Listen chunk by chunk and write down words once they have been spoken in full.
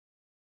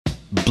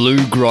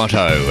Blue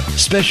Grotto,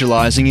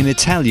 specialising in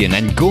Italian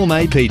and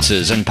gourmet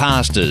pizzas and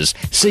pastas,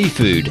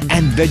 seafood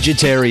and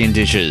vegetarian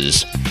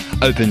dishes.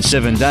 Open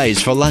 7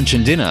 days for lunch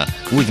and dinner,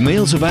 with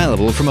meals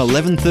available from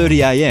 11:30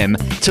 a.m.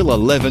 till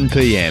 11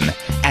 p.m.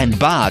 and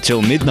bar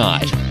till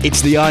midnight.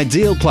 It's the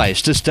ideal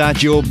place to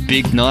start your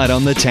big night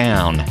on the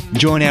town.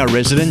 Join our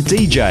resident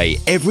DJ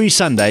every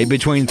Sunday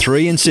between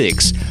 3 and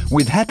 6,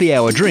 with happy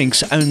hour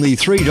drinks only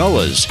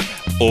 $3.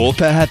 Or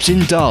perhaps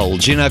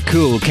indulge in a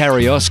cool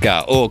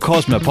karaoke or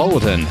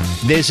cosmopolitan.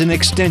 There's an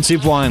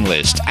extensive wine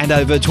list and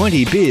over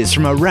 20 beers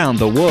from around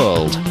the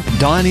world.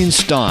 Dine in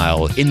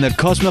style in the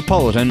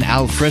cosmopolitan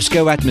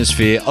alfresco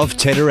atmosphere of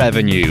Tedder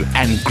Avenue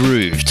and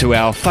groove to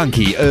our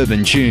funky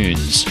urban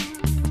tunes.